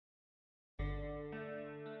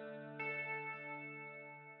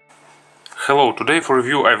Hello, today for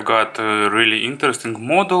review I've got a really interesting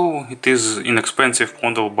model. It is inexpensive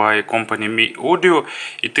model by company MEE Audio.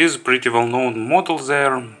 It is pretty well known model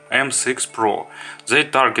there, M6 Pro. They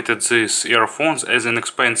targeted these earphones as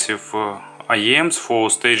inexpensive IEMs for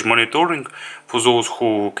stage monitoring, for those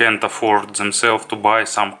who can't afford themselves to buy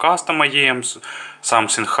some custom IEMs,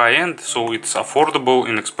 something high-end, so it's affordable,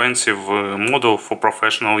 inexpensive model for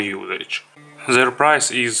professional usage. Their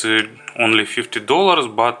price is only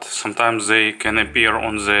 $50, but sometimes they can appear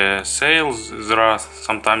on the sales.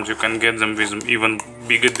 Sometimes you can get them with even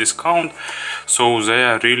bigger discount, so they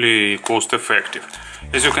are really cost effective.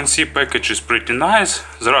 As you can see, package is pretty nice.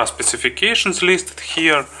 There are specifications listed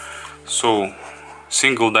here. So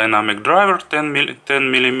single dynamic driver, 10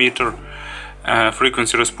 mm,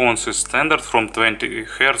 frequency response is standard from 20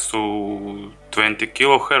 Hz to 20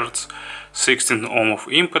 kHz, 16 ohm of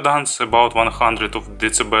impedance, about 100 of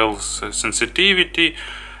decibels sensitivity,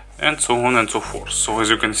 and so on and so forth. So as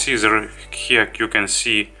you can see here you can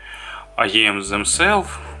see IEMs themselves,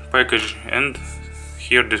 package, and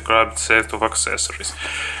here described set of accessories.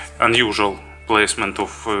 Unusual placement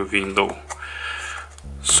of window.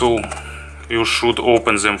 So you should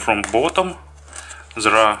open them from bottom.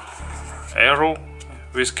 There are arrow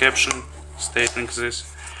with caption stating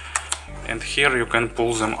this, and here you can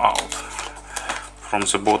pull them out from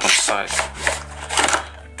the bottom side.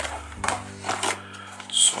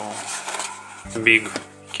 So big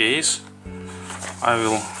case. I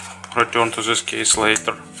will return to this case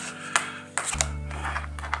later.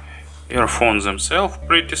 Earphones themselves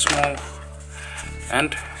pretty small,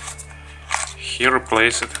 and here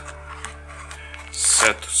placed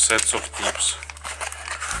sets of tips.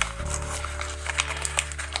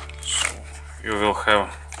 So you will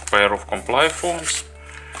have a pair of comply phones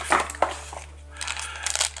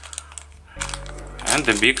and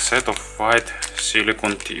a big set of white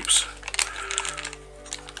silicone tips.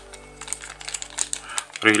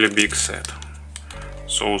 Really big set.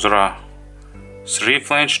 So there are 3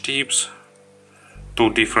 flange tips,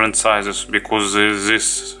 2 different sizes, because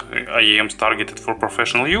this IEMs targeted for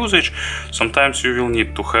professional usage. Sometimes you will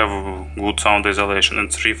need to have good sound isolation,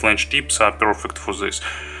 and 3 flange tips are perfect for this.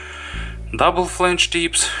 Double flange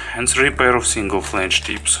tips and 3 pair of single flange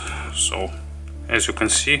tips. So as you can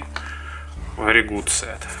see, very good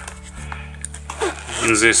set.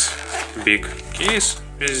 In this big case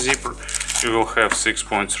with zipper you will have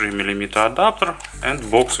 6.3 mm adapter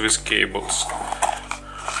and box with cables.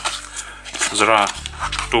 There are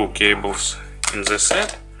 2 cables in the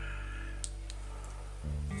set.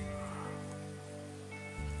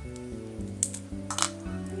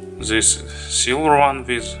 This silver one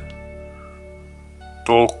with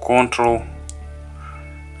torque control.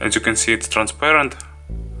 As you can see, it's transparent,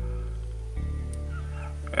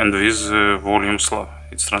 and with volume slider.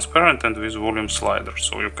 It's transparent and with volume slider,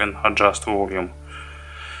 so you can adjust volume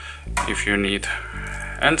if you need.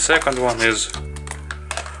 And second one is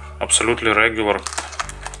absolutely regular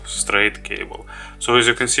straight cable. So as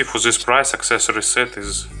you can see, for this price, accessory set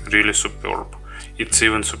is really superb. It's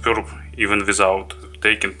even superb even without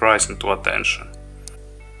taking price into attention.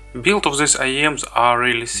 Build of these IEMs are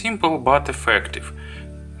really simple but effective.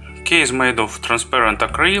 Case made of transparent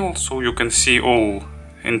acrylic, so you can see all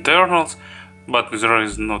internals, but there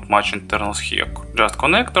is not much internals here. Just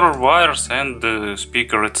connector, wires, and the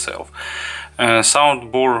speaker itself.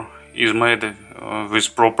 Soundbar is made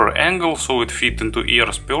with proper angle, so it fits into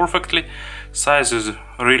ears perfectly. Size is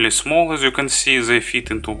really small, as you can see. They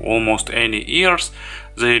fit into almost any ears.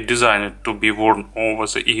 They designed to be worn over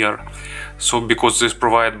the ear, so because this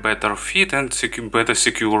provides better fit and better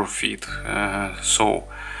secure fit. So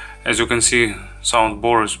as you can see,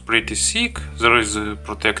 soundbar is pretty thick. There is a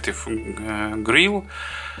protective grill.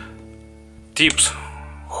 Tips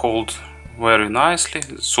hold very nicely,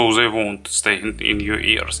 so they won't stay in your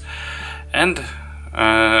ears, and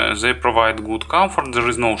they provide good comfort. There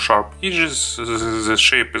is no sharp edges. The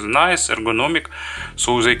shape is nice, ergonomic,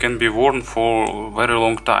 so they can be worn for a very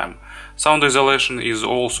long time. Sound isolation is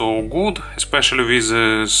also good, especially with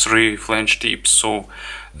 3 flange tips, so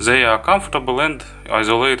they are comfortable and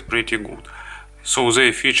isolate pretty good. So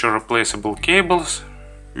they feature replaceable cables,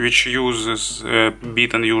 which uses a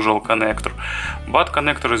bit unusual connector, but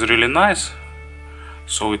connector is really nice,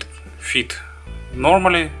 so it fits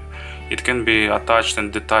normally. It can be attached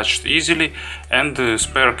and detached easily, and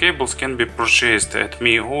spare cables can be purchased at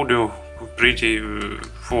MEE Audio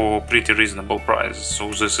for pretty reasonable prices.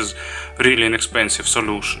 So this is really an expensive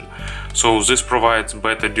solution. So this provides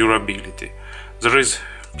better durability. There is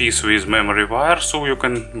piece with memory wire, so you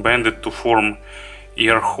can bend it to form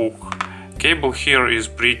ear hook. cable here is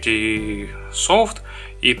pretty soft.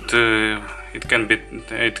 It can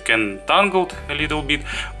tangled a little bit,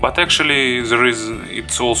 but actually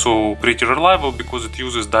it's also pretty reliable because it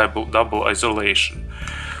uses double isolation.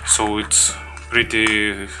 So it's pretty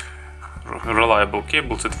reliable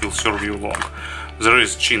cable that will serve you long. There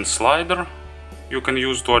is chin slider you can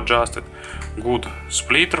use to adjust it, good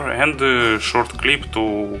splitter, and a short clip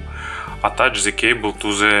to attach the cable to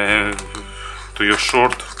your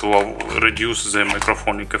short to reduce the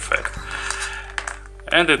microphonic effect.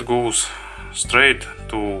 And it goes straight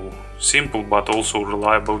to simple but also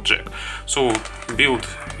reliable jack. So build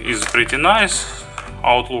is pretty nice,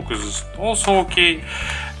 outlook is also okay,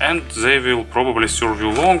 and they will probably serve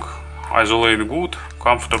you long, isolate good,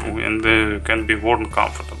 comfortable, and can be worn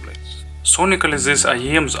comfortably. Sonically, these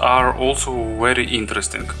IEMs are also very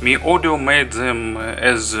interesting. MEE Audio made them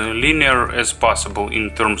as linear as possible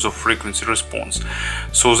in terms of frequency response.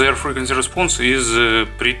 So their frequency response is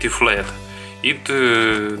pretty flat. It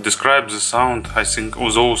describes the sound, I think,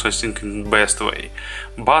 in best way.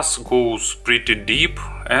 Bass goes pretty deep,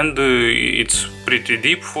 and it's pretty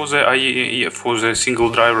deep for the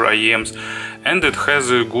single driver IEMs, and it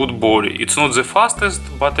has a good body. It's not the fastest,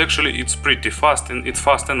 but actually it's pretty fast, and it's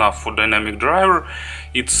fast enough for dynamic driver.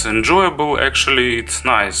 It's enjoyable, actually it's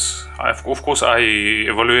nice. Of course I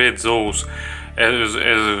evaluate those as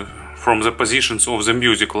from the positions of the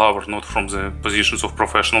music lover, not from the positions of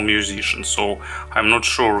professional musicians. So I'm not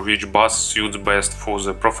sure which bass suits best for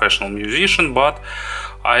the professional musician, but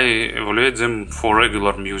I evaluate them for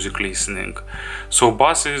regular music listening. So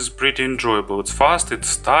bass is pretty enjoyable. It's fast,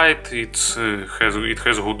 it's tight, it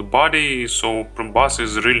has good body. So bass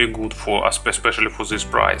is really good for, especially for this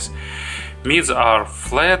price. Mids are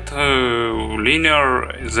flat,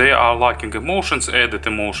 linear, they are lacking emotions, added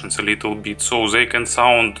emotions a little bit, so they can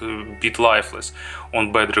sound a bit lifeless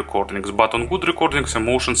on bad recordings. But on good recordings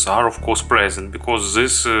emotions are of course present, because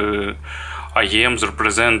these IEMs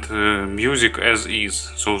represent music as is.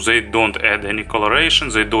 So they don't add any coloration,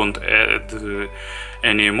 they don't add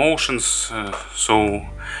any emotions. So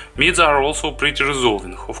mids are also pretty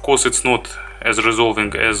resolving. Of course it's not as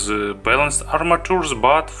resolving as balanced armatures,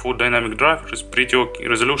 but for dynamic drivers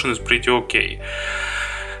resolution is pretty okay.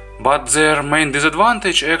 But their main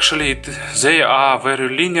disadvantage, actually, they are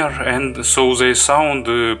very linear, and so they sound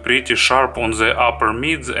pretty sharp on the upper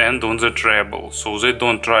mids and on the treble. So they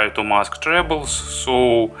don't try to mask trebles.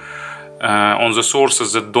 So on the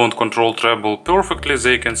sources that don't control treble perfectly,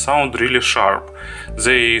 they can sound really sharp.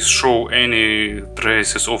 They show any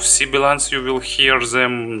traces of sibilance, you will hear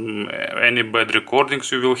them, any bad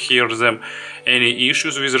recordings, you will hear them, any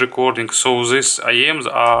issues with recording. So these IEMs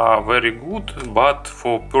are very good, but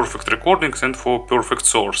for perfect recordings and for perfect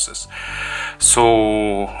sources.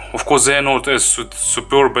 So of course they are not as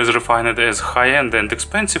superb, as refined as high-end and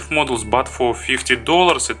expensive models, but for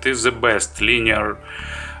 $50 it is the best linear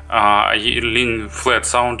flat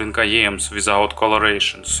sounding IEMs without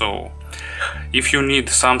coloration. So if you need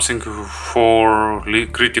something for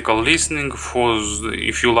critical listening,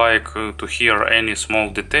 if you like to hear any small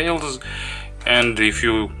details, and if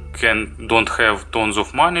you don't have tons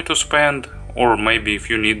of money to spend, or maybe if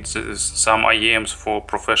you need some IEMs for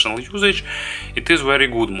professional usage, it is very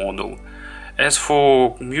good model. As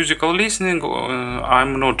for musical listening,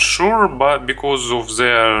 I'm not sure, but because of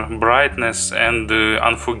their brightness and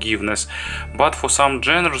unforgiveness. But for some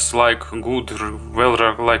genres, like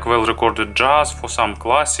well-recorded jazz, for some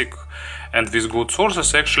classic, and with good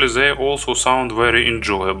sources, actually they also sound very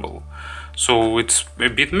enjoyable. So it's a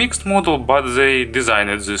bit mixed model, but they design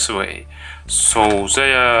it this way. So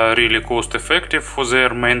they are really cost-effective for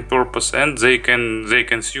their main purpose, and they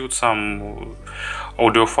can suit some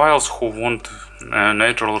audiophiles who want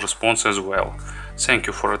natural response as well. Thank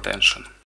you for attention.